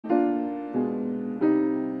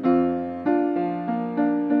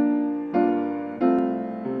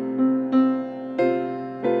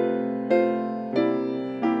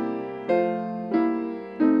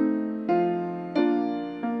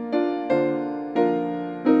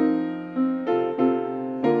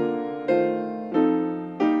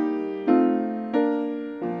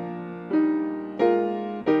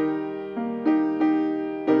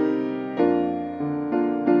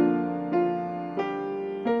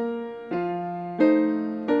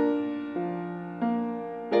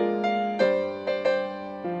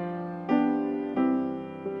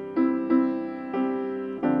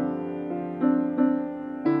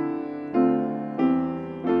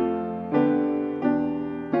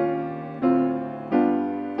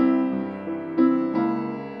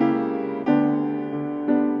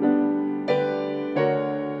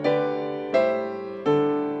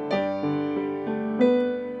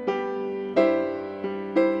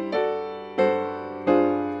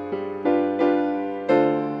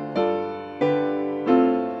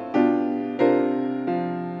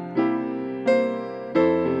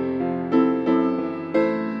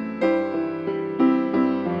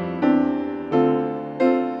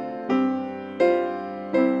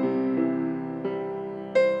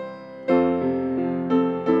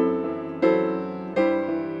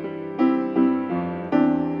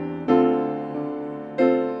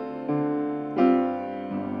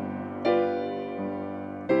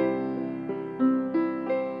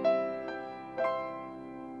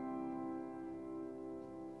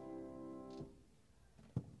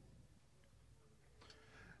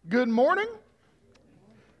Good morning.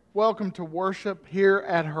 Welcome to worship here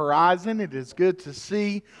at Horizon. It is good to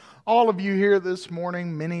see all of you here this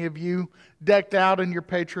morning, many of you decked out in your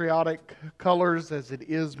patriotic colors as it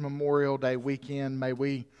is Memorial Day weekend. May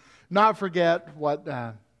we not forget what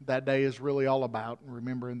that day is really all about,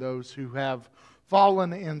 remembering those who have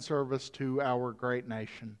fallen in service to our great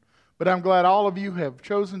nation. But I'm glad all of you have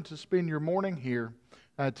chosen to spend your morning here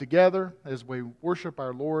together as we worship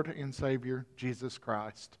our Lord and Savior, Jesus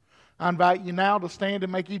Christ. I invite you now to stand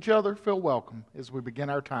and make each other feel welcome as we begin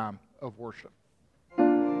our time of worship.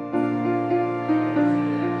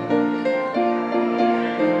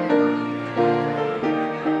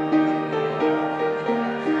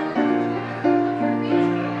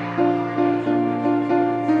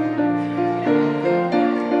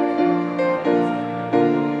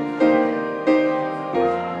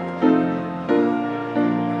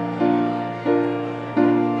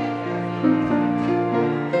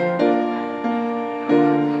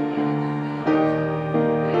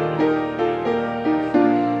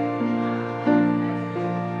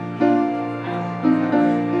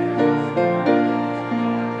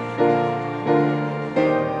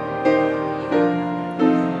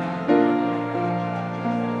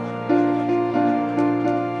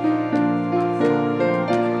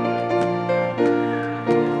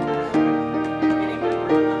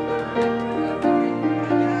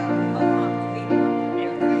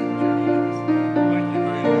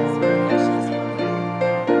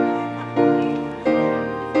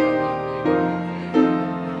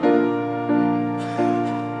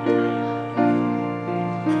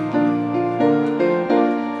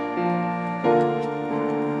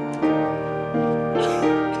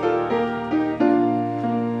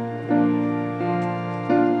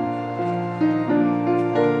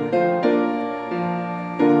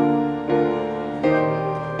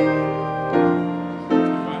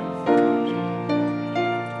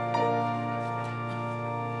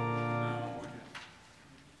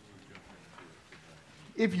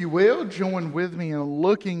 If you will, join with me in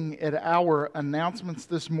looking at our announcements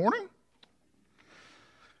this morning.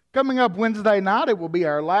 Coming up Wednesday night, it will be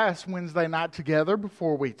our last Wednesday night together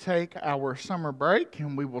before we take our summer break,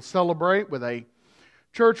 and we will celebrate with a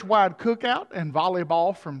church-wide cookout and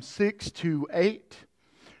volleyball from 6 to 8.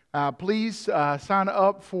 Please sign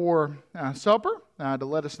up for supper to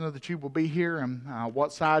let us know that you will be here and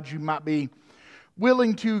what sides you might be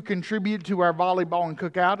willing to contribute to our volleyball and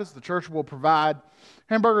cookout, as the church will provide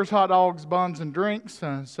hamburgers, hot dogs, buns, and drinks.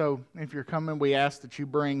 So if you're coming, we ask that you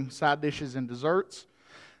bring side dishes and desserts.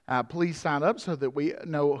 Please sign up so that we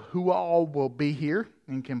know who all will be here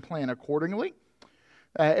and can plan accordingly.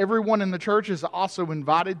 Everyone in the church is also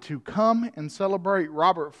invited to come and celebrate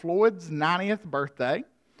Robert Floyd's 90th birthday,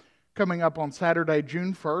 coming up on Saturday,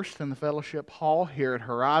 June 1st in the Fellowship Hall here at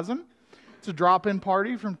Horizon. It's a drop-in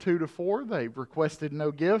party from 2 to 4. They've requested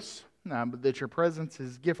no gifts, but that your presence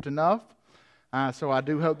is gift enough. So I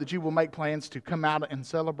do hope that you will make plans to come out and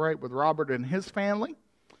celebrate with Robert and his family.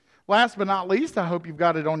 Last but not least, I hope you've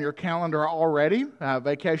got it on your calendar already.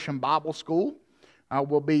 Vacation Bible School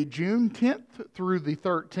will be June 10th through the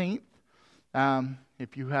 13th.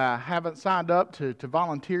 If you haven't signed up to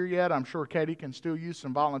volunteer yet, I'm sure Katie can still use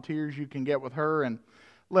some volunteers you can get with her and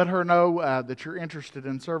let her know that you're interested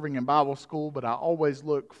in serving in Bible school, but I always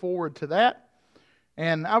look forward to that.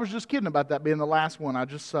 And I was just kidding about that being the last one. I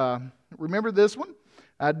just remember this one.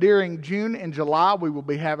 During June and July, we will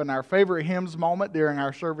be having our favorite hymns moment during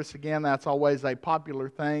our service again. That's always a popular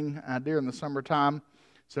thing during the summertime.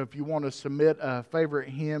 So if you want to submit a favorite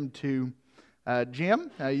hymn to Jim,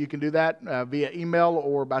 you can do that via email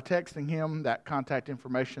or by texting him. That contact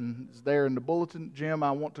information is there in the bulletin. Jim,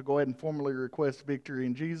 I want to go ahead and formally request Victory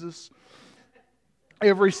in Jesus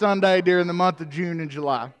every Sunday during the month of June and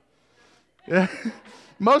July.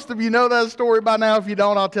 Most of you know that story by now. If you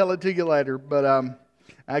don't, I'll tell it to you later. But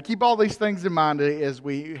keep all these things in mind as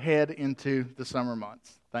we head into the summer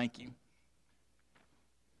months. Thank you.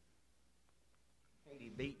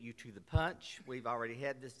 Katie beat you to the punch. We've already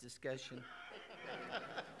had this discussion.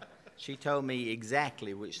 She told me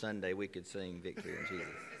exactly which Sunday we could sing Victory in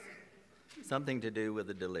Jesus. Something to do with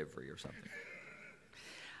a delivery or something.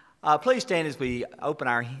 Please stand as we open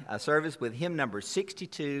our service with hymn number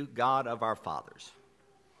 62, God of Our Fathers.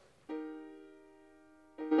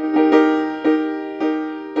 Shining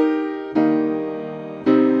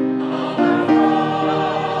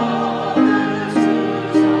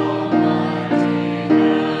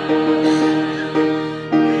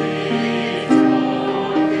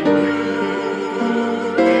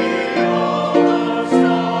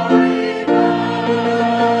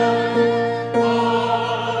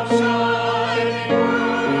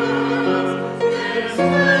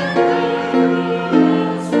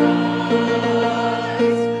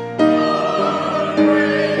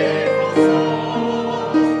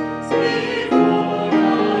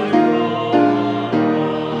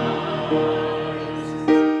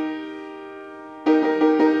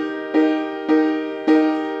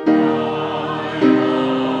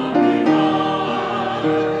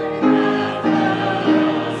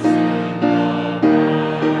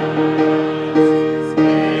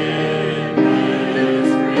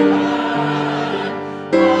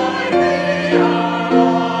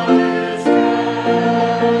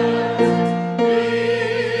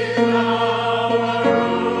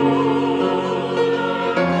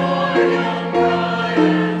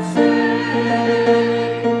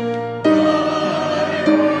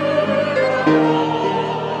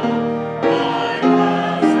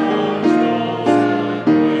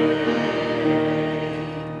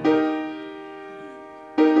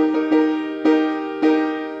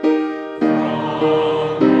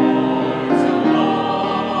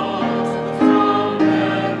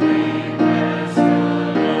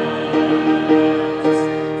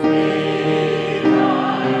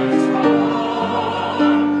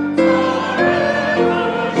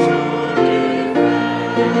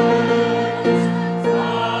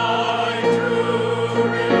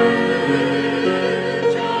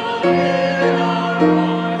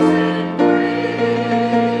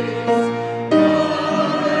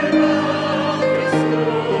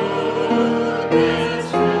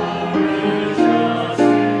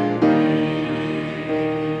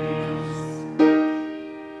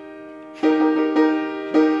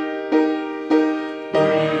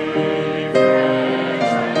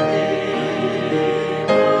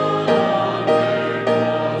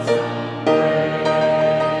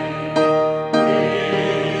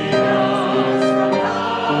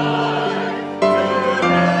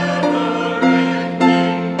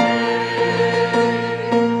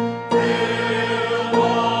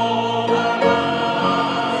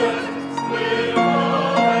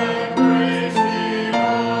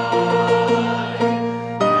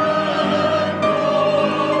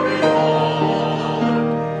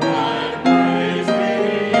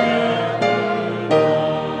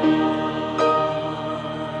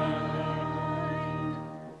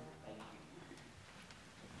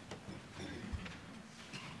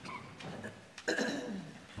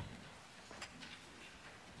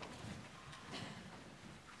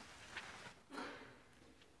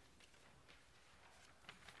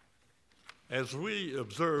As we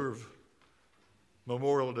observe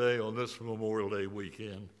Memorial Day on this Memorial Day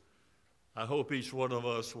weekend, I hope each one of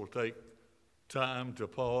us will take time to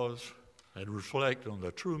pause and reflect on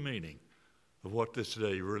the true meaning of what this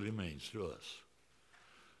day really means to us.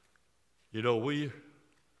 You know,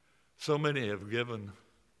 so many have given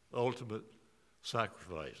ultimate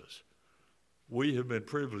sacrifices. We have been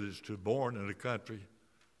privileged to be born in a country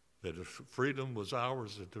that freedom was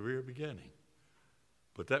ours at the very beginning.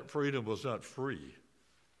 But that freedom was not free.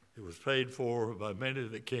 It was paid for by many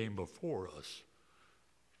that came before us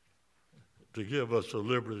to give us the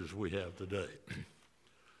liberties we have today.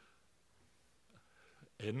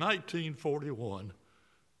 In 1941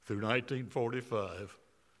 through 1945,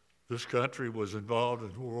 this country was involved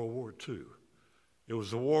in World War II. It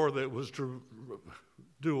was a war that was to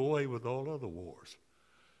do away with all other wars.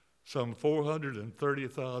 Some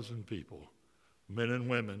 430,000 people, men and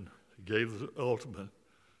women, gave the ultimate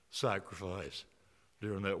sacrifice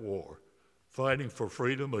during that war, fighting for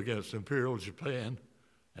freedom against Imperial Japan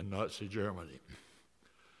and Nazi Germany.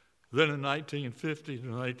 Then in 1950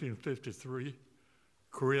 to 1953,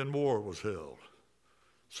 Korean War was held.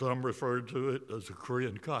 Some referred to it as a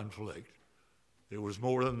Korean conflict. It was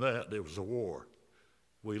more than that, it was a war.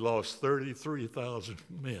 We lost 33,000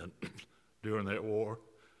 men during that war,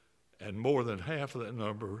 and more than half of that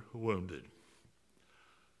number wounded.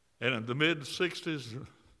 And in the mid-60s,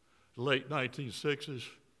 late 1960s,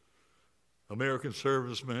 American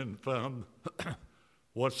servicemen found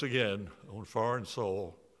once again on foreign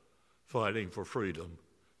soil fighting for freedom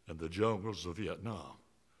in the jungles of Vietnam.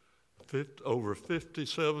 Over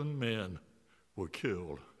 57 men were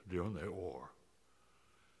killed during that war.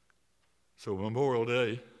 So Memorial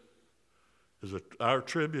Day is our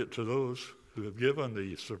tribute to those who have given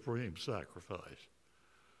the supreme sacrifice.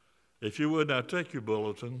 If you would now take your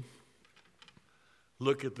bulletin,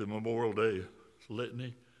 look at the Memorial Day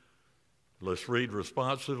litany. Let's read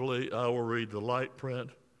responsively. I will read the light print,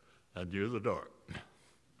 and you the dark.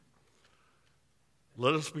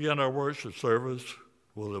 Let us begin our worship service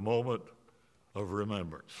with a moment of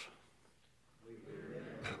remembrance. We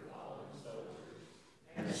remember fallen soldiers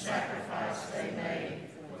and the sacrifice they made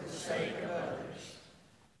for the sake of others.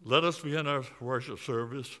 Let us begin our worship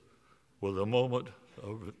service with a moment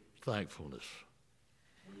of thankfulness.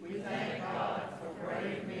 We thank God for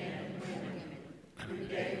brave men and women who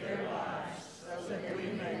gave their lives so that we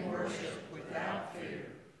may worship without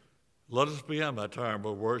fear. Let us begin our time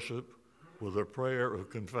of worship with a prayer of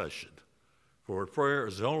confession. For prayer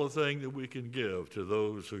is the only thing that we can give to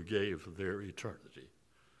those who gave their eternity.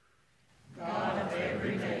 God of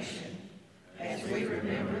every nation, as we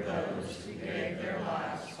remember those who gave their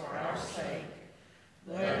lives for our sake,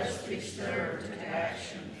 let us be stirred to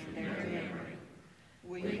action in their memory.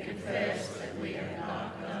 We confess that we have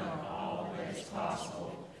not done all that is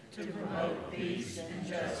possible to promote peace and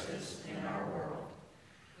justice in our world.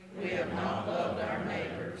 We have not loved our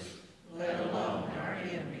neighbors, let alone our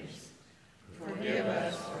enemies. Forgive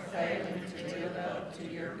us for failing to live up to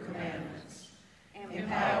your commandments.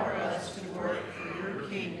 Empower us to work for your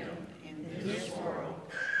kingdom in this world,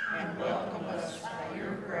 and welcome us by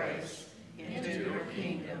your grace into your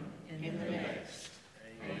kingdom in the next.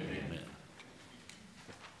 Amen.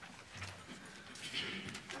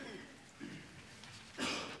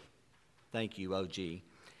 Thank you, OG.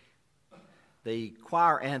 The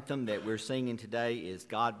choir anthem that we're singing today is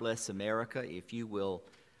God Bless America. If you will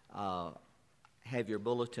have your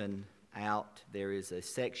bulletin out, there is a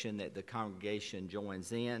section that the congregation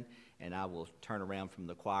joins in, and I will turn around from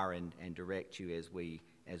the choir and direct you as we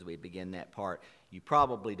begin that part. You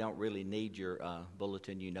probably don't really need your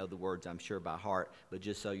bulletin. You know the words, I'm sure, by heart, but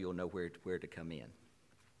just so you'll know where to come in.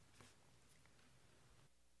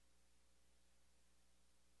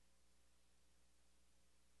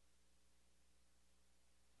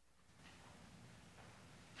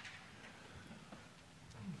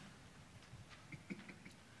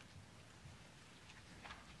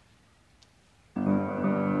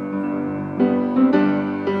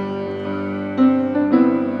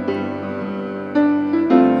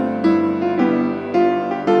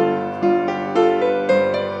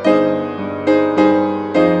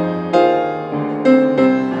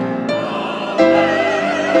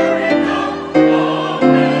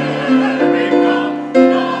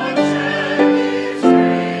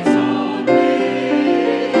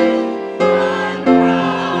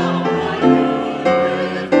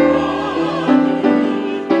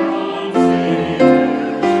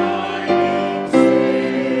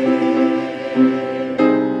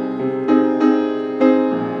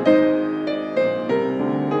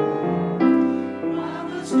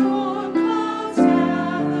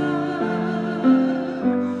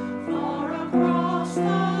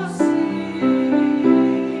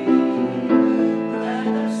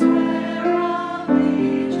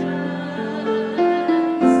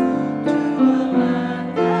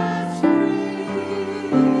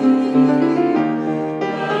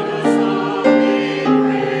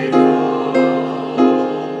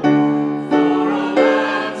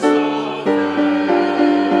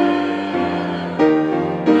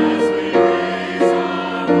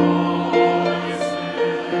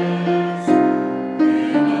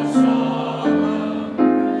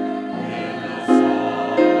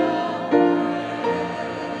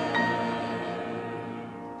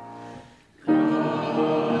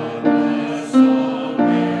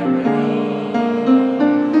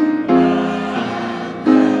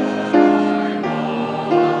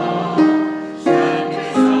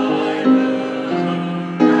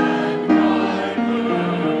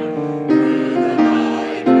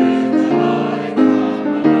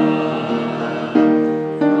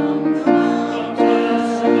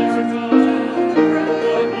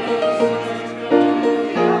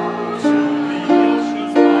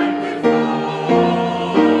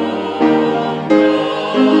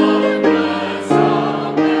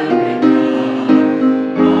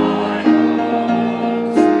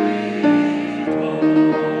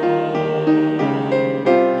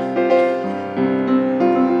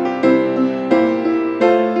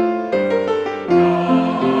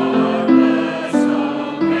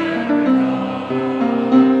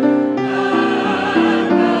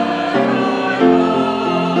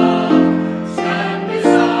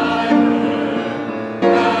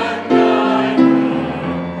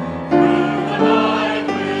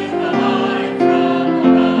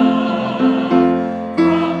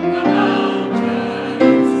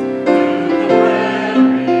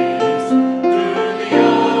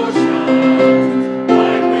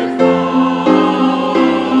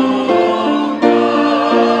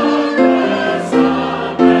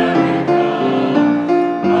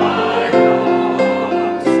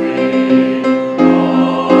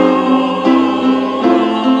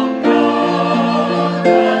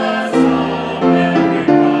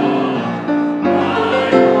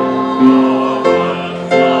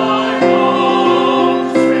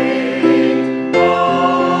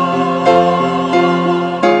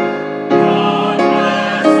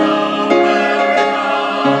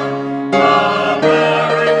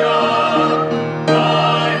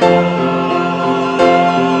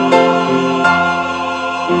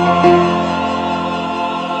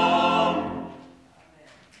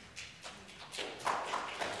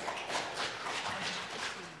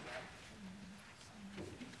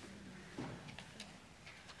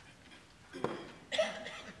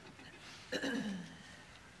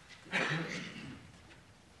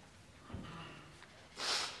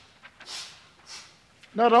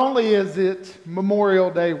 Not only is it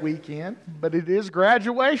Memorial Day weekend, but it is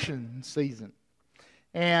graduation season.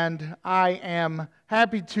 And I am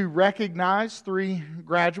happy to recognize 3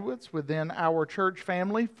 graduates within our church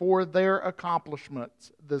family for their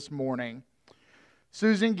accomplishments this morning.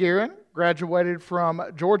 Susan Guerin graduated from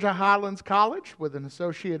Georgia Highlands College with an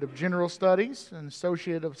Associate of General Studies and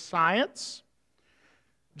Associate of Science.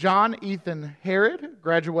 John Ethan Herod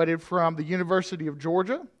graduated from the University of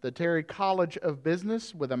Georgia, the Terry College of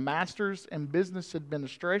Business, with a Master's in Business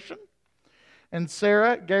Administration. And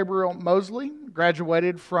Sarah Gabriel Mosley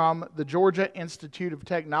graduated from the Georgia Institute of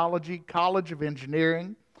Technology College of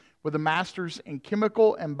Engineering with a Master's in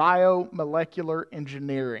Chemical and Biomolecular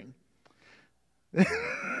Engineering.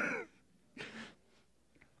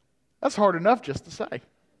 That's hard enough just to say.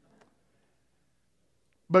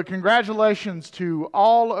 But congratulations to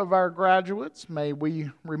all of our graduates. May we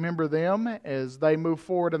remember them as they move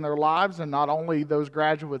forward in their lives, and not only those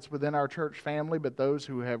graduates within our church family, but those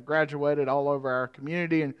who have graduated all over our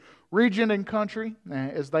community and region and country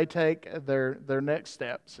as they take their next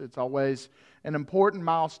steps. It's always an important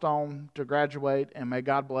milestone to graduate, and may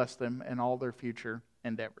God bless them in all their future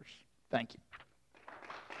endeavors. Thank you.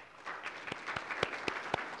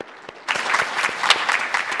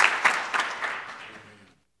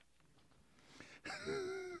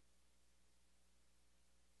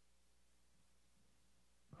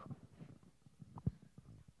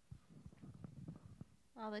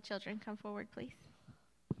 All the children come forward, please.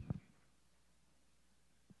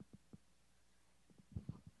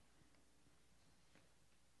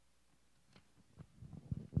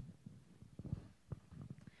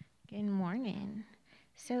 Good morning.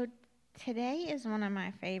 So today is one of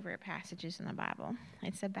my favorite passages in the Bible.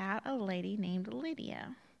 It's about a lady named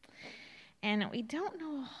Lydia. And we don't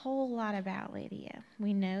know a whole lot about Lydia.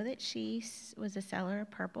 We know that she was a seller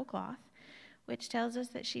of purple cloth, which tells us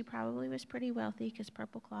that she probably was pretty wealthy because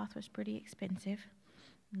purple cloth was pretty expensive,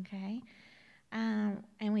 okay? And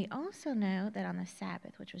we also know that on the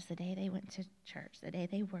Sabbath, which was the day they went to church, the day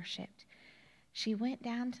they worshiped, she went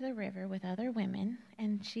down to the river with other women,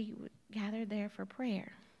 and she gathered there for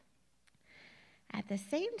prayer. At the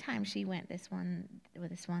same time she went this one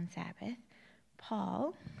Sabbath,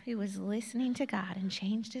 Paul, who was listening to God and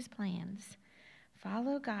changed his plans,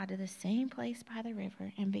 followed God to the same place by the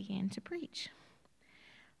river and began to preach.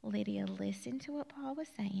 Lydia listened to what Paul was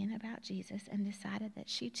saying about Jesus and decided that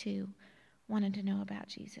she too wanted to know about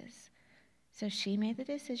Jesus. So she made the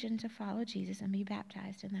decision to follow Jesus and be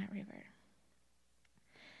baptized in that river.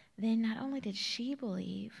 Then not only did she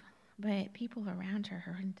believe, but people around her,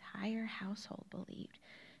 her entire household believed.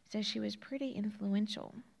 So she was pretty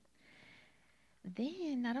influential.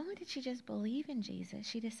 Then, not only did she just believe in Jesus,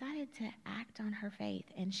 she decided to act on her faith,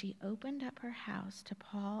 and she opened up her house to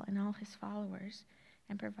Paul and all his followers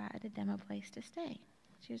and provided them a place to stay.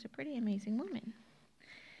 She was a pretty amazing woman.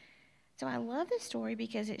 So I love this story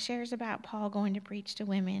because it shares about Paul going to preach to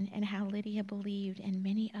women and how Lydia believed, and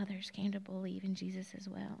many others came to believe in Jesus as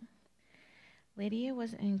well. Lydia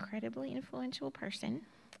was an incredibly influential person.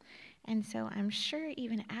 And so I'm sure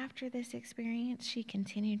even after this experience, she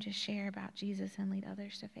continued to share about Jesus and lead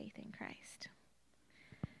others to faith in Christ.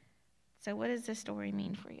 So what does this story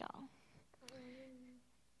mean for y'all?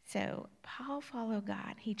 So Paul followed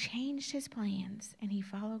God. He changed his plans, and he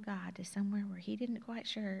followed God to somewhere where he didn't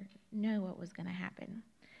quite know what was going to happen.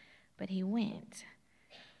 But he went.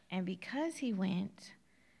 And because he went,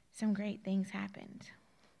 some great things happened.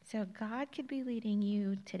 So God could be leading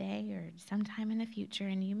you today or sometime in the future,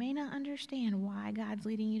 and you may not understand why God's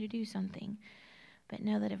leading you to do something, but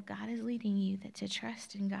know that if God is leading you, that to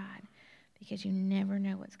trust in God, because you never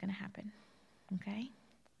know what's going to happen. Okay?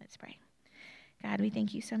 Let's pray. God, we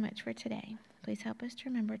thank you so much for today. Please help us to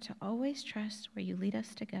remember to always trust where you lead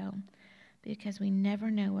us to go, because we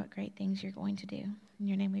never know what great things you're going to do. In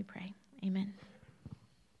your name we pray. Amen.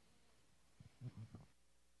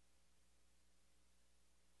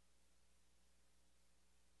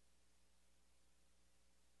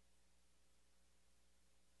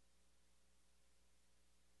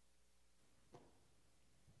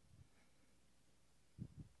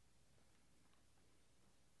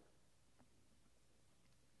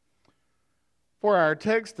 For our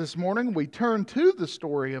text this morning, we turn to the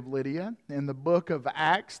story of Lydia in the book of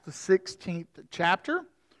Acts, the 16th chapter,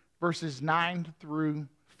 verses 9 through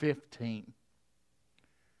 15.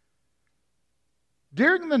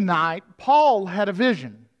 During the night, Paul had a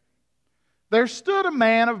vision. There stood a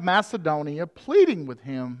man of Macedonia pleading with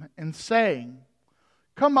him and saying,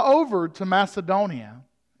 "Come over to Macedonia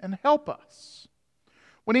and help us."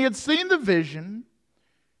 When he had seen the vision,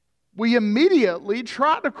 we immediately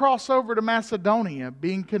tried to cross over to Macedonia,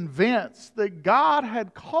 being convinced that God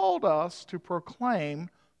had called us to proclaim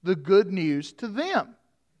the good news to them.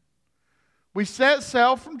 We set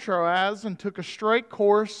sail from Troas and took a straight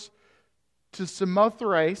course to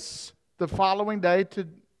Samothrace, the following day to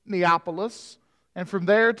Neapolis, and from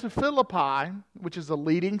there to Philippi, which is a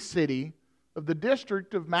leading city of the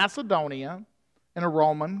district of Macedonia and a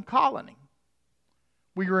Roman colony.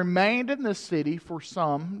 We remained in this city for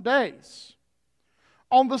some days.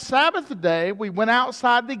 On the Sabbath day, we went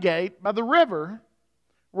outside the gate by the river,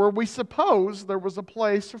 where we supposed there was a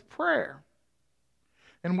place of prayer.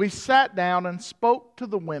 And we sat down and spoke to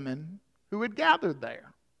the women who had gathered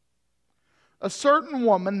there. A certain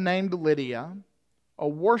woman named Lydia, a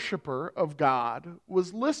worshiper of God,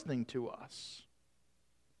 was listening to us.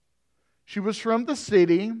 She was from the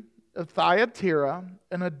city of Thyatira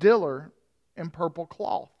and a dealer in purple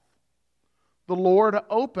cloth. The Lord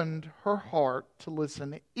opened her heart to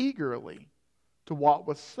listen eagerly to what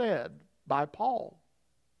was said by Paul.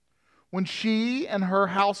 When she and her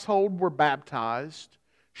household were baptized,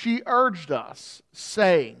 she urged us,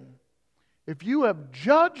 saying, "If you have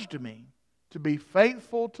judged me to be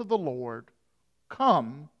faithful to the Lord,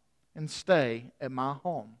 come and stay at my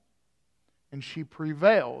home." And she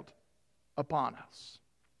prevailed upon us.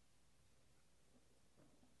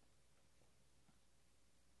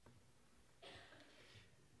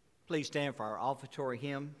 Please stand for our offertory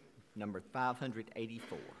hymn, number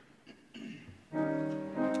 584.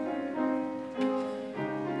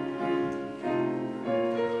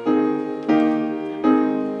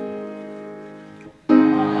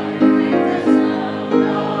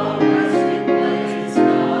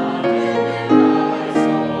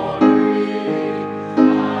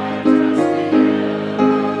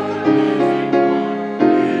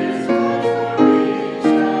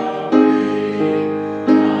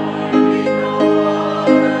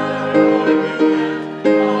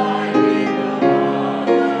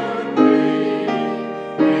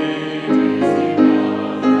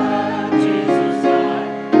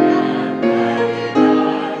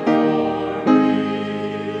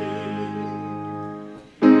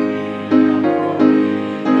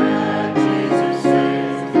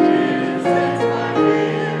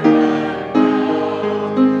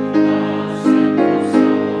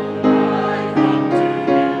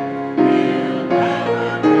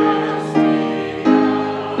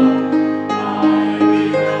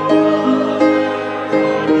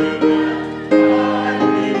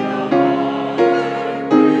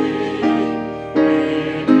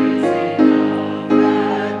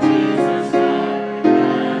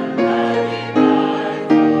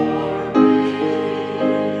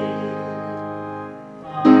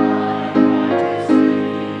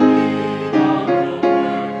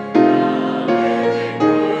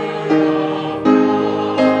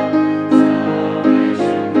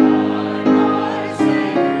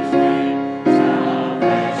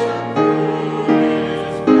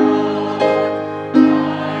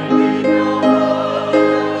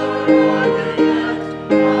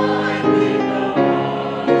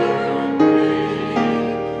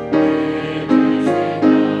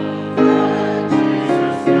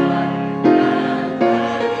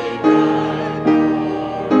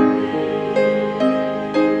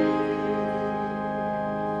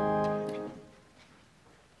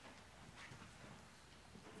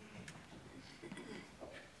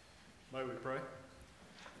 May we pray?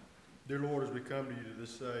 Dear Lord, as we come to you to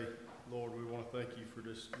this day, Lord, we want to thank you for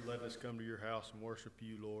just letting us come to your house and worship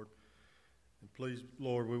you, Lord. And please,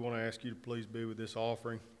 Lord, we want to ask you to please be with this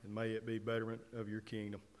offering, and may it be betterment of your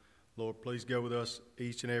kingdom. Lord, please go with us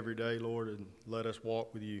each and every day, Lord, and let us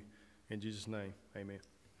walk with you. In Jesus' name, amen.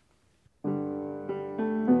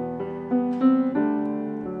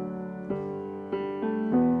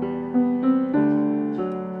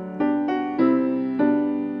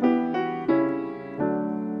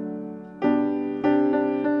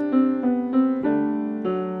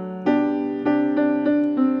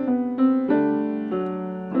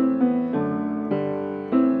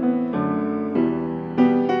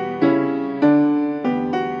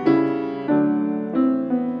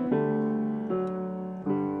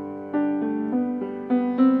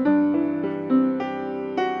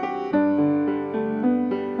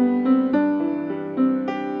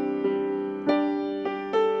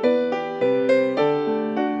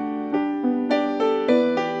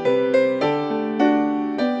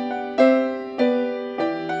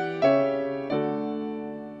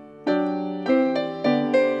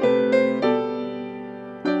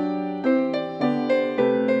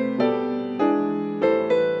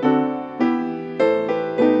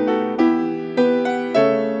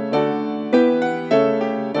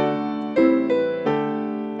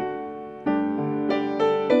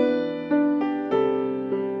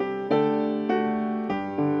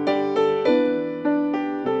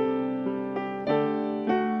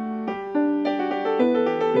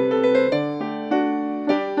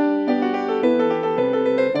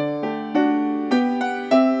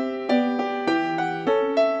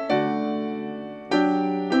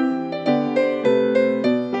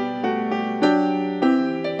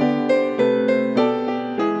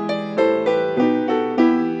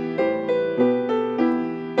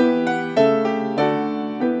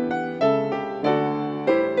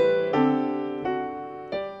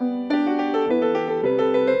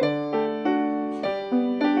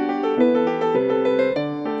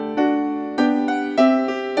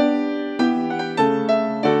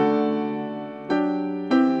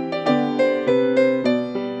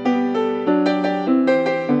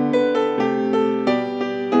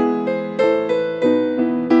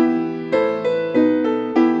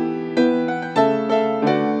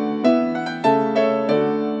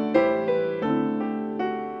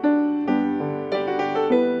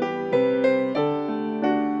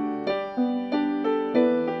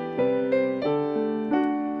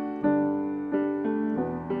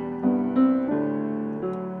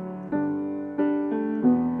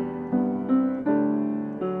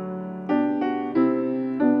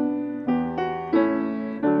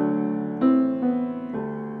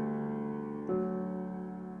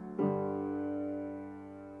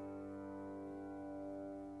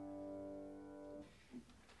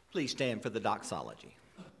 Please stand for the doxology.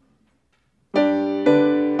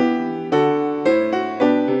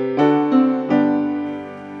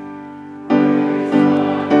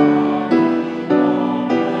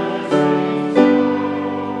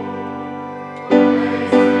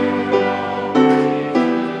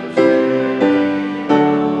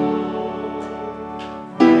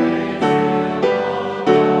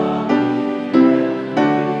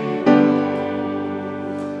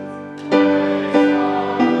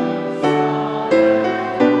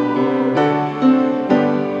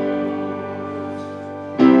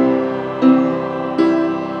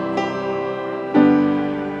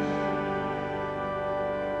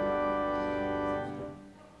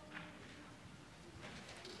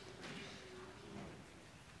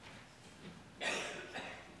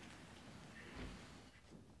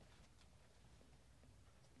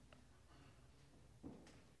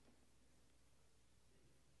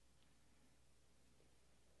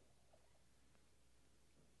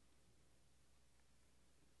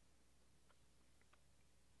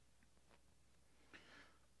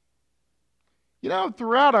 You know,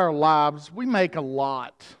 throughout our lives, we make a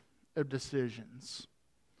lot of decisions.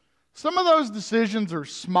 Some of those decisions are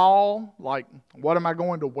small, like what am I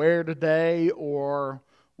going to wear today, or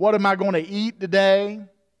what am I going to eat today?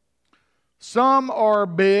 Some are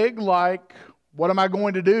big, like what am I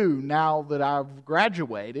going to do now that I've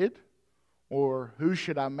graduated, or who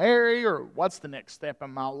should I marry, or what's the next step in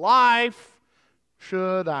my life?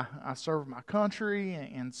 Should I serve my country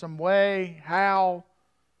in some way? How?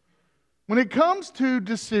 When it comes to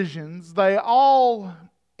decisions, they all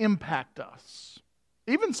impact us.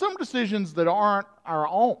 Even some decisions that aren't our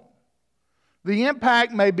own. The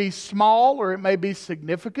impact may be small or it may be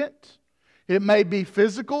significant. It may be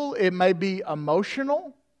physical, it may be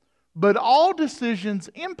emotional. But all decisions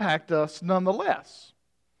impact us nonetheless.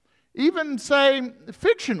 Even, say,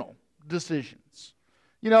 fictional decisions.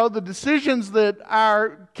 You know, the decisions that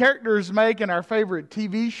our characters make in our favorite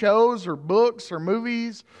TV shows or books or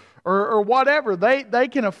movies or whatever, they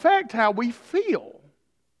can affect how we feel.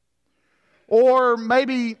 Or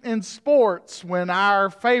maybe in sports, when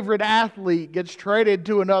our favorite athlete gets traded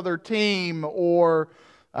to another team, or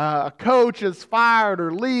a coach is fired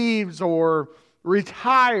or leaves or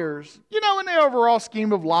retires. You know, in the overall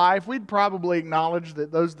scheme of life, we'd probably acknowledge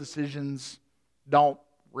that those decisions don't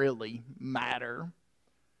really matter.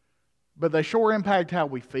 But they sure impact how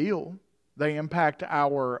we feel. They impact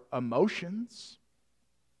our emotions.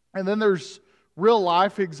 And then there's real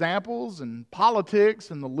life examples in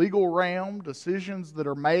politics and the legal realm, decisions that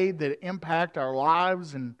are made that impact our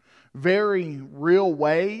lives in very real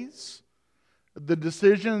ways. The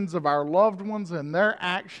decisions of our loved ones and their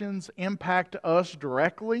actions impact us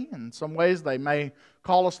directly. In some ways, they may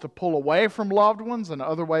call us to pull away from loved ones. In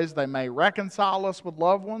other ways, they may reconcile us with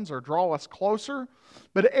loved ones or draw us closer.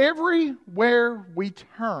 But everywhere we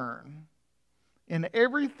turn, in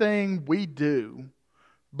everything we do,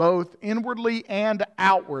 both inwardly and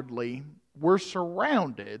outwardly, we're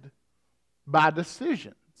surrounded by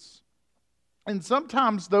decisions. And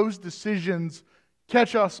sometimes those decisions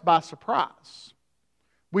catch us by surprise.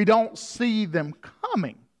 We don't see them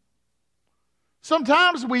coming.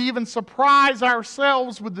 Sometimes we even surprise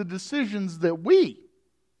ourselves with the decisions that we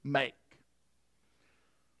make.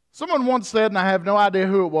 Someone once said, and I have no idea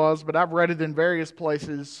who it was, but I've read it in various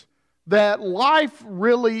places, that life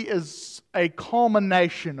really is a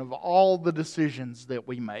culmination of all the decisions that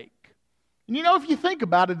we make. And you know, if you think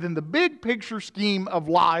about it in the big picture scheme of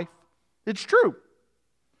life, it's true.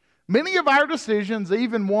 Many of our decisions,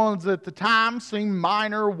 even ones at the time seem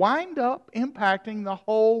minor, wind up impacting the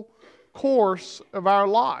whole course of our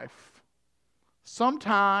life,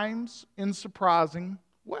 sometimes in surprising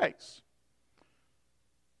ways.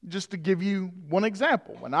 Just to give you one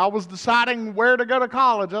example, when I was deciding where to go to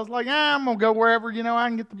college, I was like, I'm going to go wherever, I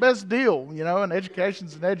can get the best deal, and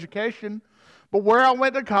education's an education. But where I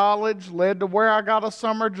went to college led to where I got a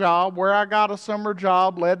summer job. Where I got a summer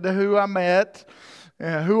job led to who I met.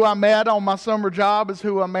 Who I met on my summer job is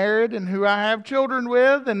who I married and who I have children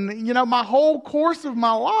with. And, my whole course of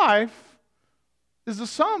my life is the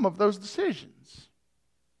sum of those decisions.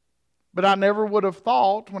 But I never would have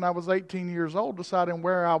thought when I was 18 years old deciding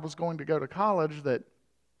where I was going to go to college that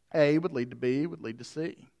A would lead to B would lead to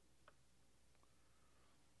C.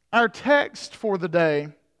 Our text for the day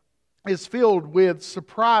is filled with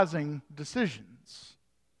surprising decisions.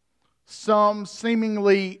 Some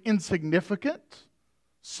seemingly insignificant,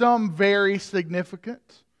 some very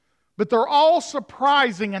significant, but they're all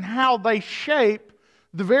surprising in how they shape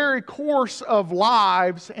the very course of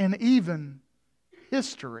lives and even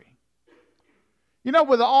history. You know,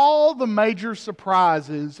 with all the major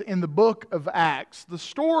surprises in the book of Acts, the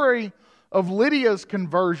story of Lydia's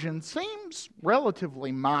conversion seems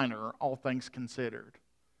relatively minor, all things considered.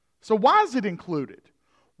 So why is it included?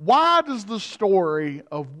 Why does the story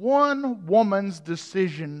of one woman's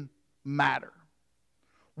decision matter?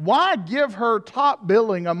 Why give her top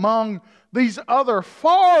billing among these other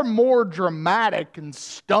far more dramatic and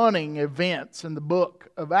stunning events in the book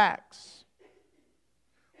of Acts?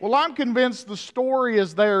 Well, I'm convinced the story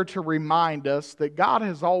is there to remind us that God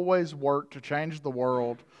has always worked to change the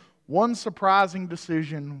world, one surprising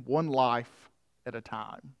decision, one life at a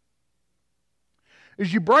time.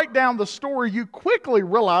 As you break down the story, you quickly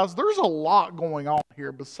realize there's a lot going on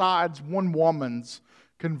here besides one woman's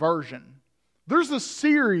conversion. There's a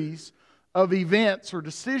series of events or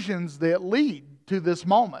decisions that lead to this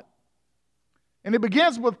moment. And it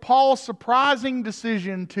begins with Paul's surprising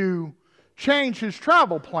decision to change his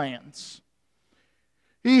travel plans.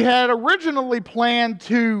 He had originally planned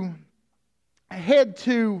to head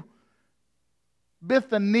to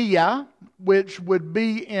Bithynia, which would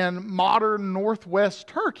be in modern northwest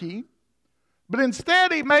Turkey, but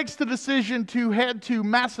instead he makes the decision to head to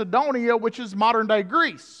Macedonia, which is modern-day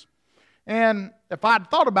Greece. And if I'd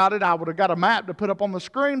thought about it, I would have got a map to put up on the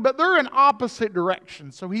screen, but they're in opposite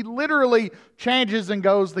directions. So he literally changes and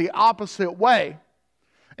goes the opposite way.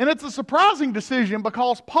 And it's a surprising decision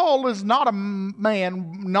because Paul is not a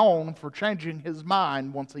man known for changing his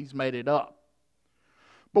mind once he's made it up.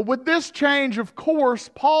 But with this change of course,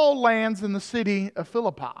 Paul lands in the city of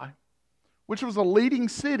Philippi, which was a leading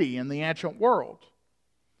city in the ancient world.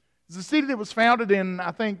 It's a city that was founded in,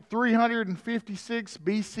 I think, 356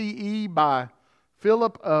 BCE by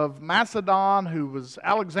Philip of Macedon, who was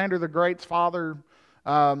Alexander the Great's father.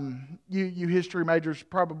 You history majors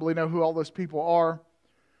probably know who all those people are.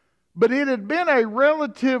 But it had been a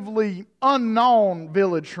relatively unknown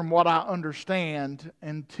village, from what I understand,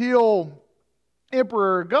 until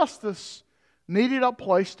Emperor Augustus needed a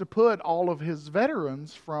place to put all of his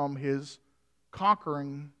veterans from his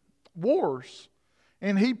conquering wars.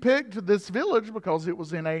 And he picked this village because it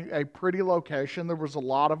was in a pretty location. There was a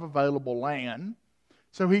lot of available land.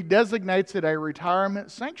 So he designates it a retirement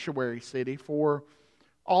sanctuary city for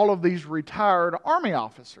all of these retired army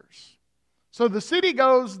officers. So the city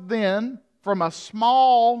goes then from a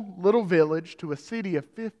small little village to a city of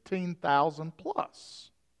 15,000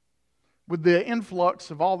 plus, with the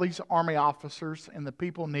influx of all these army officers and the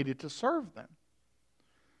people needed to serve them.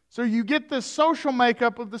 So you get this social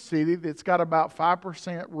makeup of the city that's got about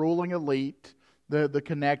 5% ruling elite, the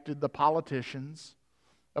connected, the politicians.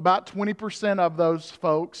 About 20% of those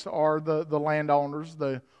folks are the landowners,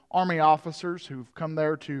 the army officers who've come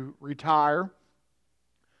there to retire.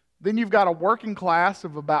 Then you've got a working class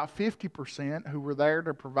of about 50% who were there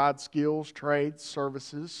to provide skills, trades,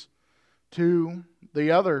 services to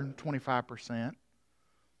the other 25%.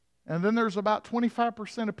 And then there's about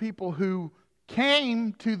 25% of people who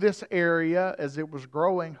came to this area as it was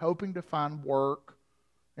growing, hoping to find work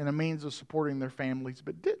and a means of supporting their families,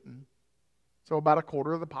 but didn't. So about a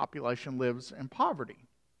quarter of the population lives in poverty.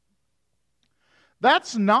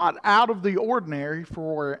 That's not out of the ordinary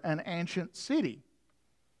for an ancient city.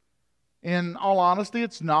 In all honesty,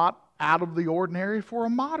 it's not out of the ordinary for a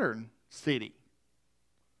modern city.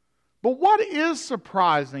 But what is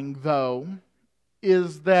surprising, though,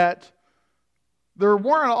 is that there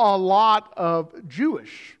weren't a lot of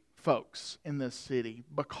Jewish folks in this city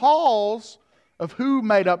because of who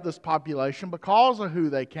made up this population, because of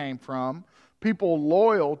who they came from, people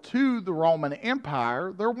loyal to the Roman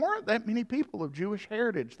Empire. There weren't that many people of Jewish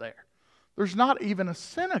heritage there. There's not even a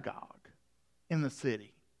synagogue in the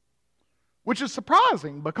city, which is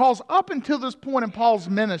surprising because up until this point in Paul's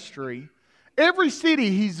ministry, every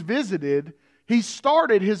city he's visited, he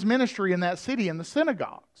started his ministry in that city in the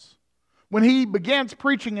synagogues. When he begins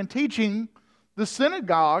preaching and teaching, the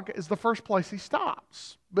synagogue is the first place he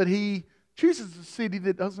stops. But he chooses a city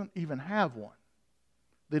that doesn't even have one,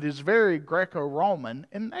 that is very Greco-Roman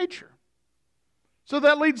in nature. So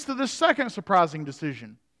that leads to this second surprising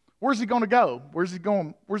decision. Where's he going to go? Where's he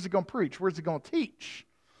going to preach? Where's he going to teach?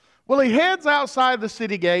 Well, he heads outside the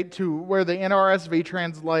city gate to where the NRSV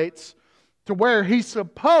translates to where he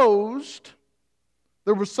supposed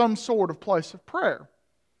there was some sort of place of prayer.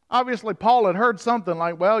 Obviously, Paul had heard something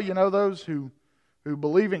like, well, you know, those who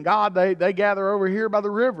believe in God, they gather over here by the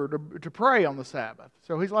river to pray on the Sabbath.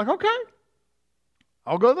 So he's like, okay,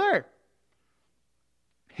 I'll go there.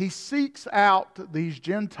 He seeks out these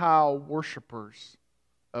Gentile worshipers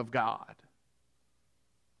of God.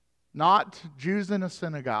 Not Jews in a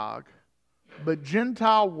synagogue, but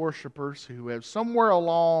Gentile worshipers who have somewhere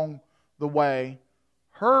along the way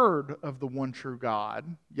heard of the one true God,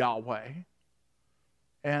 Yahweh,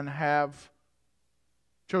 and have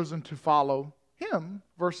chosen to follow Him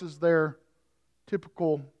versus their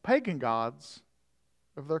typical pagan gods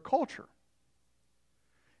of their culture.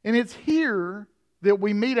 And it's here that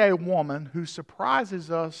we meet a woman who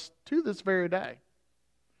surprises us to this very day.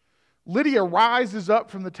 Lydia rises up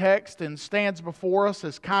from the text and stands before us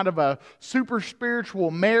as kind of a super spiritual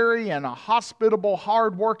Mary and a hospitable,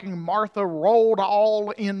 hardworking Martha rolled all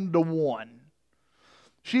into one.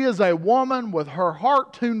 She is a woman with her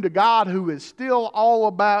heart tuned to God who is still all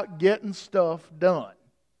about getting stuff done.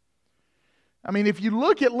 I mean, if you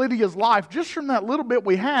look at Lydia's life, just from that little bit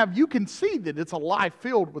we have, you can see that it's a life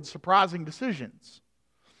filled with surprising decisions.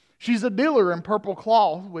 She's a dealer in purple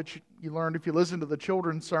cloth, which you learned if you listen to the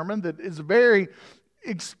children's sermon, that is very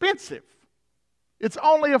expensive. It's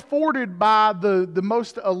only afforded by the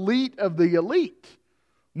most elite of the elite.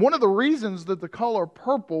 One of the reasons that the color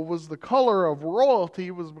purple was the color of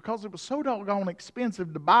royalty was because it was so doggone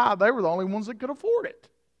expensive to buy. They were the only ones that could afford it.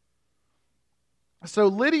 So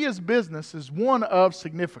Lydia's business is one of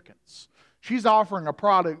significance. She's offering a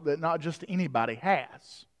product that not just anybody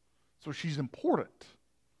has. So she's important.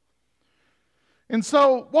 And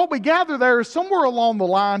so what we gather there is somewhere along the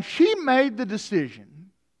line, she made the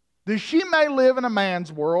decision that she may live in a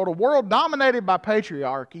man's world, a world dominated by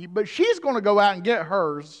patriarchy, but she's going to go out and get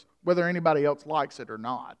hers whether anybody else likes it or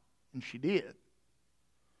not. And she did.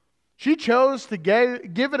 She chose to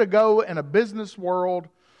give it a go in a business world,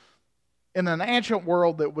 in an ancient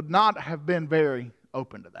world that would not have been very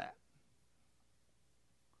open to that.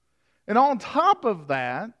 And on top of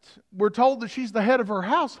that, we're told that she's the head of her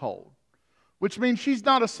household, which means she's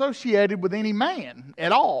not associated with any man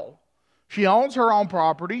at all. She owns her own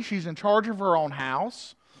property. She's in charge of her own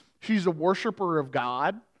house. She's a worshiper of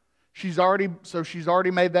God. She's already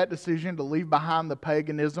made that decision to leave behind the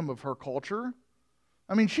paganism of her culture.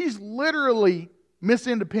 I mean, she's literally Miss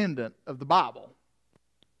Independent of the Bible.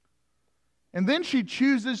 And then she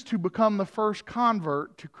chooses to become the first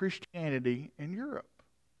convert to Christianity in Europe.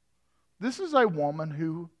 This is a woman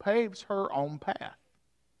who paves her own path.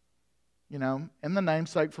 You know, and the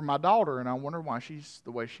namesake for my daughter, and I wonder why she's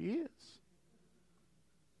the way she is.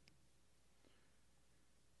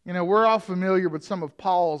 You know, we're all familiar with some of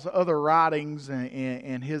Paul's other writings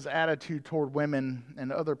and his attitude toward women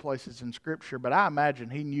and other places in Scripture, but I imagine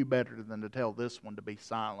he knew better than to tell this one to be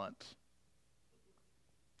silent.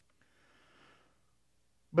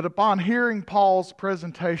 But upon hearing Paul's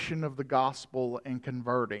presentation of the gospel and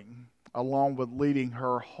converting, along with leading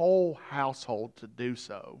her whole household to do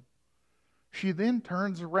so, she then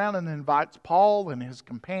turns around and invites Paul and his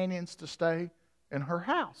companions to stay in her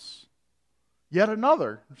house. Yet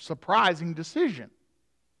another surprising decision.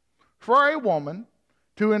 For a woman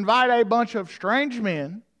to invite a bunch of strange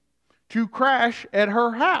men to crash at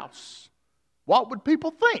her house. What would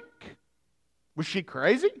people think? Was she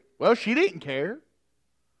crazy? Well, she didn't care.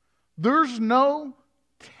 There's no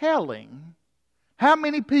telling how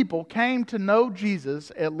many people came to know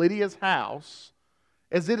Jesus at Lydia's house,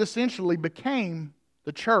 as it essentially became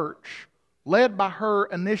the church led by her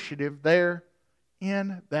initiative there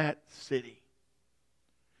in that city.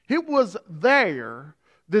 It was there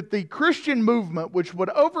that the Christian movement, which would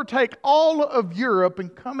overtake all of Europe in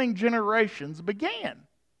coming generations, began,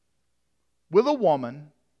 with a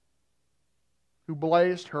woman who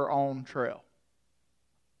blazed her own trail.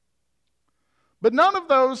 But none of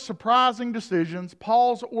those surprising decisions,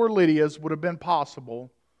 Paul's or Lydia's, would have been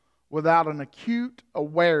possible without an acute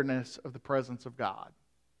awareness of the presence of God.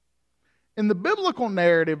 In the biblical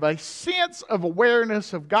narrative, a sense of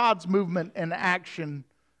awareness of God's movement and action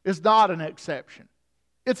is not an exception.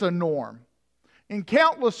 It's a norm. In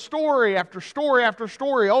countless story after story after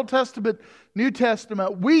story, Old Testament, New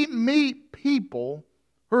Testament, we meet people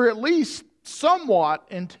who are at least somewhat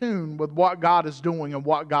in tune with what God is doing and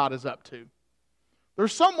what God is up to. They're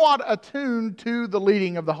somewhat attuned to the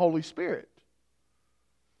leading of the Holy Spirit.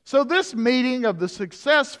 So this meeting of the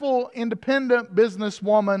successful independent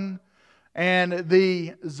businesswoman and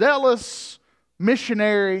the zealous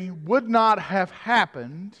missionary would not have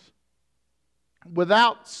happened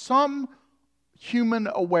without some human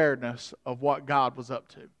awareness of what God was up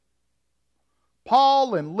to.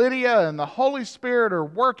 Paul and Lydia and the Holy Spirit are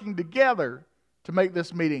working together to make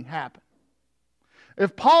this meeting happen.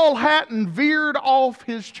 If Paul hadn't veered off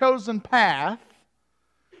his chosen path,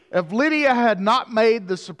 if Lydia had not made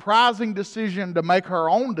the surprising decision to make her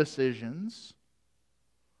own decisions,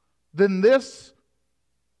 then this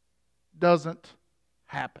doesn't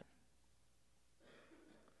happen.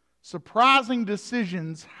 Surprising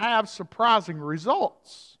decisions have surprising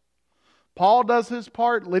results. Paul does his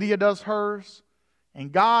part, Lydia does hers,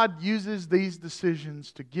 and God uses these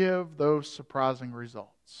decisions to give those surprising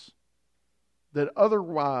results that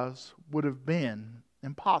otherwise would have been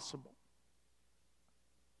impossible.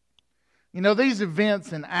 You know, these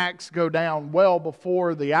events in Acts go down well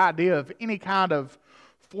before the idea of any kind of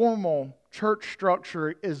formal church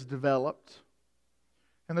structure is developed.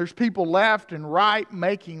 And there's people left and right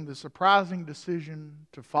making the surprising decision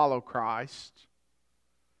to follow Christ,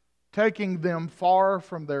 taking them far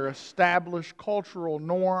from their established cultural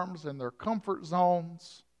norms and their comfort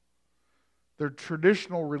zones, their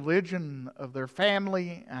traditional religion of their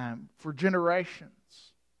family for generations.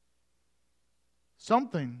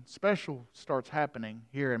 Something special starts happening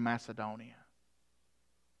here in Macedonia.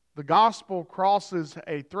 The gospel crosses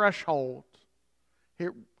a threshold.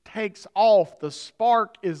 It takes off. The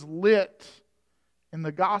spark is lit. And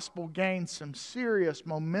the gospel gains some serious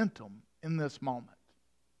momentum in this moment.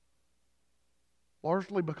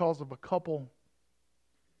 Largely because of a couple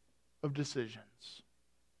of decisions.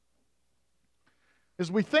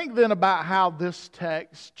 As we think then about how this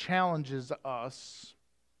text challenges us,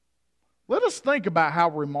 let us think about how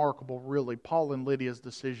remarkable really Paul and Lydia's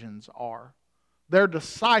decisions are. Their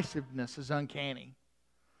decisiveness is uncanny.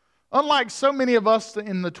 Unlike so many of us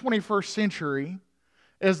in the 21st century,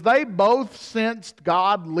 as they both sensed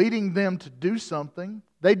God leading them to do something,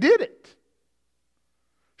 they did it.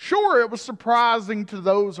 Sure, it was surprising to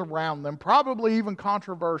those around them, probably even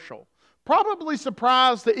controversial, probably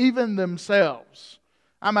surprised to even themselves.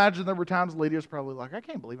 I imagine there were times Lydia was probably like, I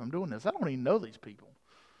can't believe I'm doing this. I don't even know these people.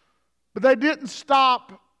 But they didn't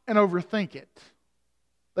stop and overthink it.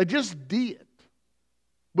 They just did.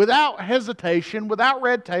 Without hesitation, without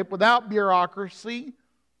red tape, without bureaucracy.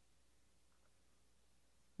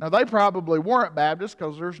 Now, they probably weren't Baptists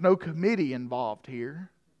because there's no committee involved here.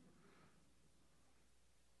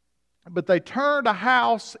 But they turned a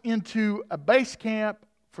house into a base camp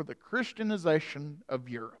for the Christianization of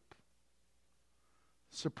Europe.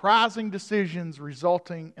 Surprising decisions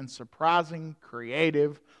resulting in surprising,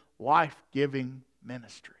 creative, life-giving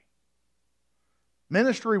ministry.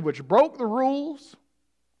 Ministry which broke the rules,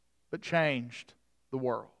 but changed the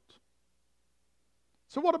world.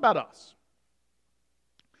 So what about us?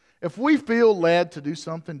 If we feel led to do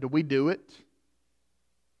something, do we do it?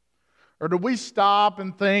 Or do we stop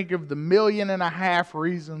and think of the 1.5 million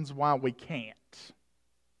reasons why we can't?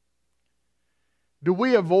 Do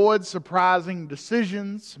we avoid surprising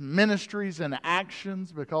decisions, ministries, and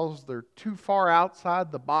actions because they're too far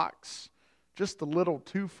outside the box, just a little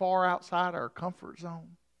too far outside our comfort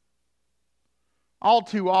zone? All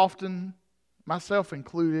too often, myself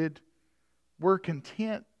included, we're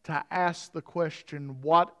content to ask the question,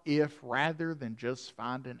 what if, rather than just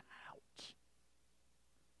finding out.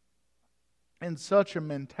 And such a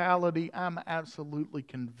mentality, I'm absolutely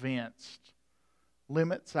convinced,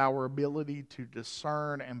 limits our ability to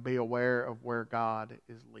discern and be aware of where God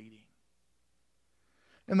is leading.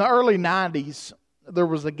 In the early 90s, there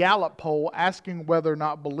was a Gallup poll asking whether or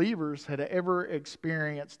not believers had ever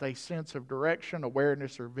experienced a sense of direction,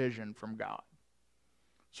 awareness, or vision from God.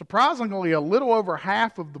 Surprisingly, a little over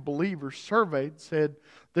half of the believers surveyed said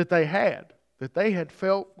that they had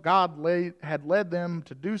felt God had led them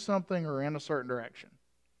to do something or in a certain direction.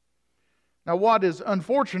 Now, what is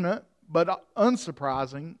unfortunate but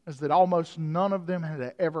unsurprising is that almost none of them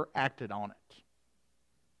had ever acted on it.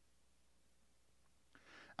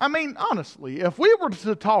 I mean, honestly, if we were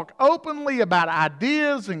to talk openly about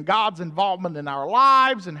ideas and God's involvement in our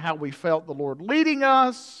lives and how we felt the Lord leading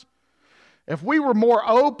us, if we were more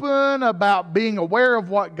open about being aware of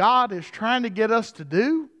what God is trying to get us to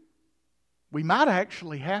do, we might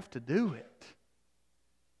actually have to do it.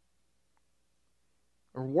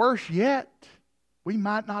 Or worse yet, we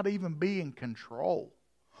might not even be in control.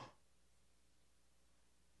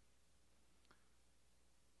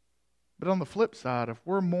 But on the flip side, if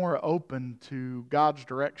we're more open to God's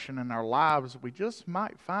direction in our lives, we just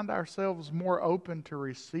might find ourselves more open to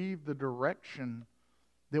receive the direction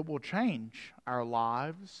that will change our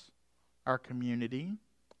lives, our community,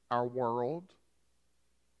 our world,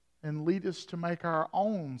 and lead us to make our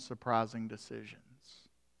own surprising decisions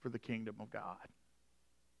for the kingdom of God.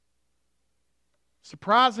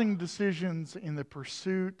 Surprising decisions in the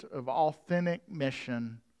pursuit of authentic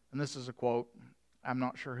mission, and this is a quote, I'm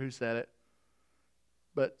not sure who said it,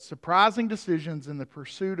 but surprising decisions in the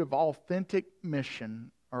pursuit of authentic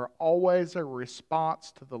mission are always a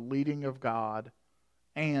response to the leading of God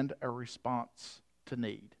and a response to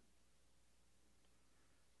need.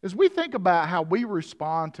 As we think about how we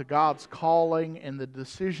respond to God's calling and the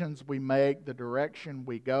decisions we make, the direction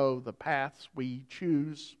we go, the paths we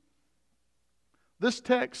choose, This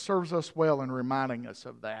text serves us well in reminding us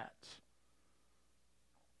of that.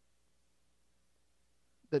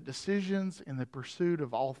 That decisions in the pursuit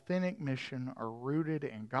of authentic mission are rooted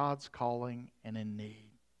in God's calling and in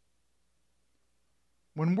need.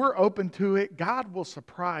 When we're open to it, God will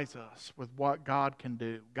surprise us with what God can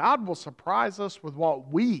do. God will surprise us with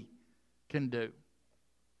what we can do.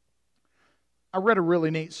 I read a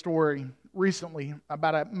really neat story recently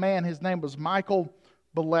about a man. His name was Michael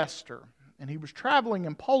Balester, and he was traveling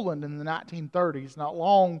in Poland in the 1930s, not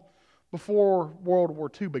long before World War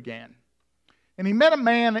II began. And he met a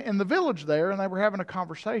man in the village there, and they were having a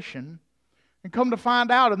conversation. And come to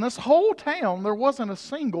find out, in this whole town, there wasn't a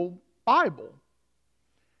single Bible.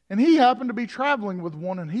 And he happened to be traveling with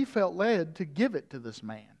one, and he felt led to give it to this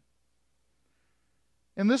man.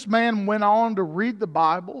 And this man went on to read the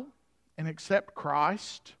Bible and accept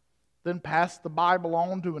Christ, then passed the Bible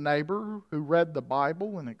on to a neighbor who read the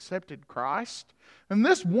Bible and accepted Christ. And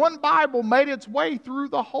this one Bible made its way through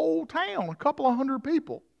the whole town, a couple of hundred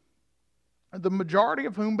people, the majority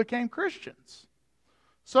of whom became Christians.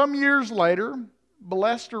 Some years later,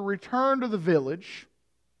 Balester returned to the village,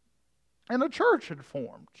 and a church had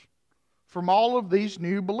formed from all of these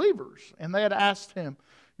new believers. And they had asked him,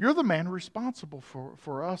 "You're the man responsible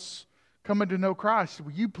for us coming to know Christ.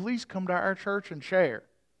 Will you please come to our church and share?"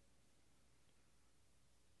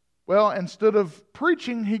 Well, instead of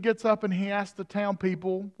preaching, he gets up and he asks the town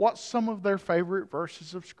people what some of their favorite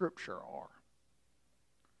verses of Scripture are.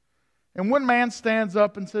 And one man stands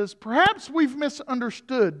up and says, "Perhaps we've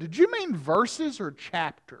misunderstood. Did you mean verses or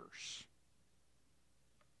chapters?"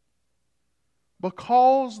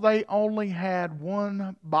 Because they only had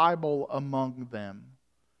one Bible among them,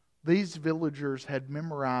 these villagers had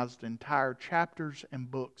memorized entire chapters and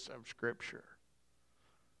books of Scripture.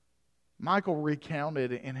 Michael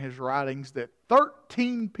recounted in his writings that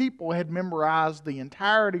 13 people had memorized the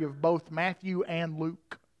entirety of both Matthew and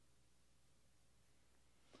Luke.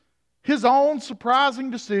 His own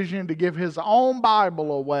surprising decision to give his own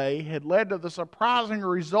Bible away had led to the surprising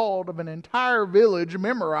result of an entire village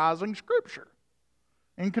memorizing Scripture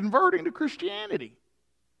and converting to Christianity.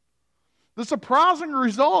 The surprising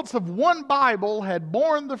results of one Bible had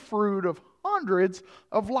borne the fruit of hundreds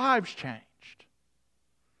of lives changed.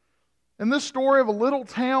 And this story of a little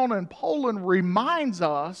town in Poland reminds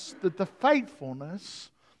us that the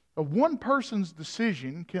faithfulness of one person's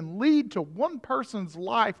decision can lead to one person's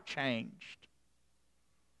life changed.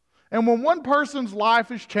 And when one person's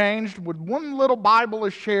life is changed, when one little Bible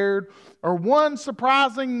is shared, or one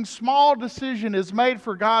surprising small decision is made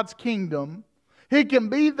for God's kingdom, it can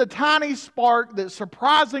be the tiny spark that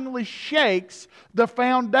surprisingly shakes the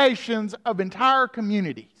foundations of entire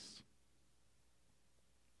communities.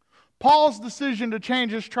 Paul's decision to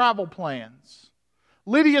change his travel plans,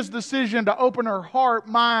 Lydia's decision to open her heart,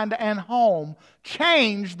 mind, and home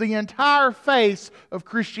changed the entire face of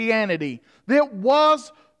Christianity. It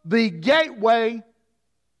was the gateway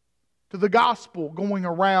to the gospel going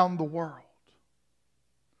around the world.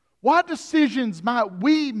 What decisions might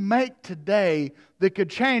we make today that could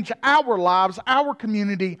change our lives, our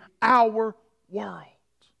community, our world?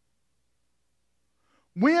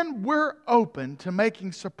 When we're open to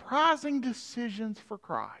making surprising decisions for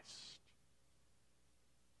Christ,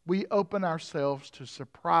 we open ourselves to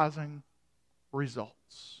surprising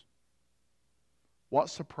results. What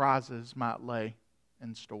surprises might lay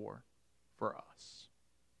in store for us?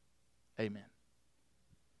 Amen.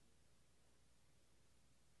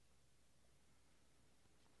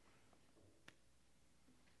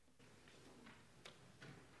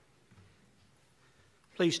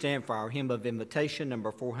 Please stand for our hymn of invitation,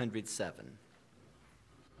 number 407.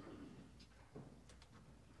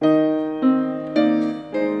 Oh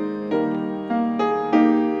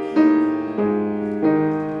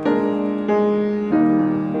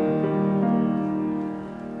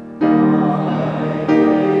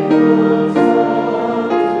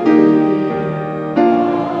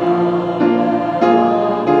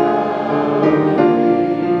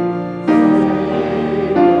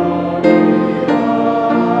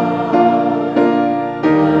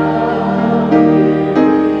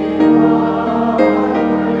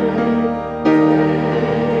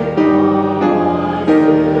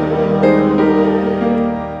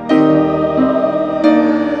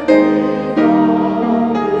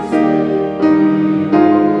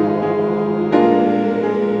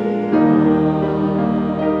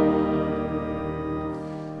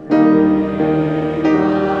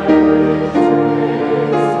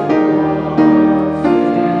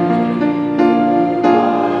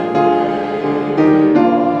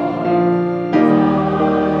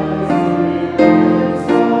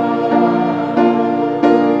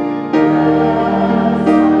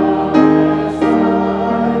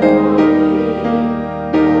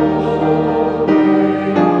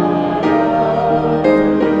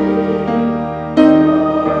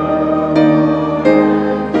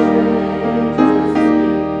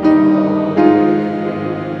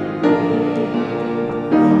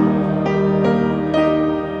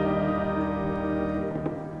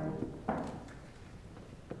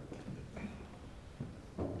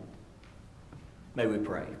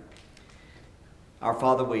Our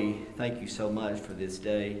Father, we thank you so much for this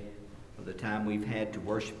day, for the time we've had to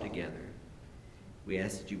worship together. We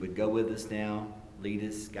ask that you would go with us now, lead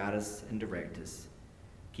us, guide us, and direct us.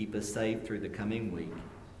 Keep us safe through the coming week.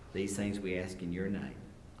 These things we ask in your name.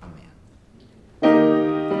 Amen.